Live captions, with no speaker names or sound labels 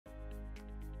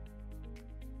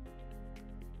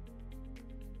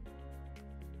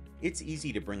It's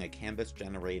easy to bring a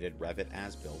Canvas-generated Revit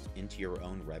as-built into your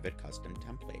own Revit custom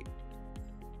template.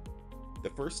 The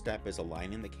first step is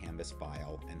aligning the Canvas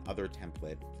file and other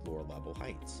template floor level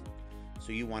heights.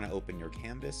 So you want to open your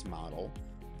Canvas model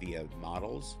via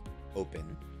Models,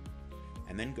 Open,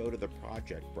 and then go to the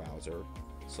project browser,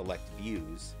 select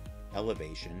Views,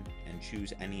 Elevation, and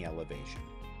choose any elevation.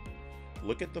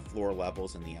 Look at the floor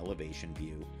levels in the elevation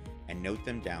view and note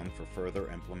them down for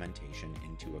further implementation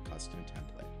into a custom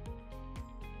template.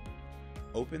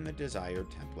 Open the desired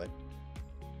template,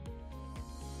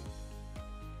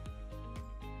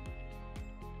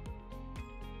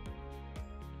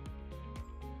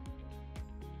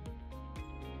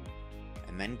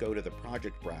 and then go to the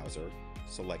project browser,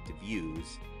 select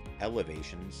Views,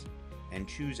 Elevations, and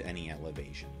choose any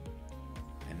elevation.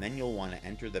 And then you'll want to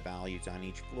enter the values on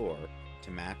each floor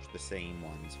to match the same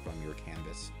ones from your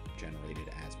Canvas-generated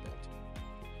as-built.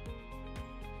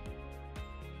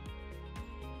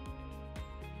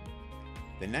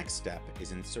 The next step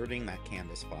is inserting that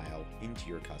Canvas file into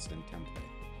your custom template.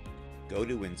 Go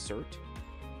to Insert,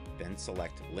 then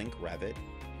select Link Revit,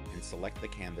 and select the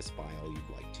Canvas file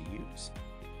you'd like to use.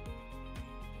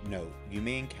 Note, you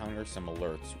may encounter some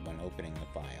alerts when opening the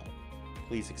file.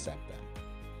 Please accept them.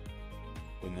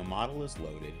 When the model is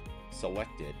loaded,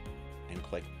 select it and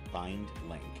click Find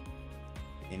Link.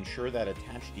 Ensure that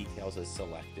Attach Details is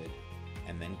selected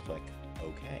and then click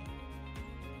OK.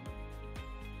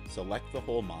 Select the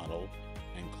whole model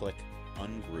and click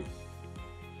Ungroup.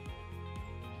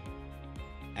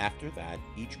 After that,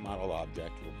 each model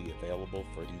object will be available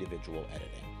for individual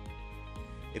editing.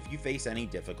 If you face any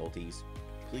difficulties,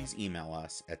 please email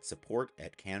us at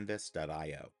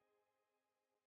support@canvas.io.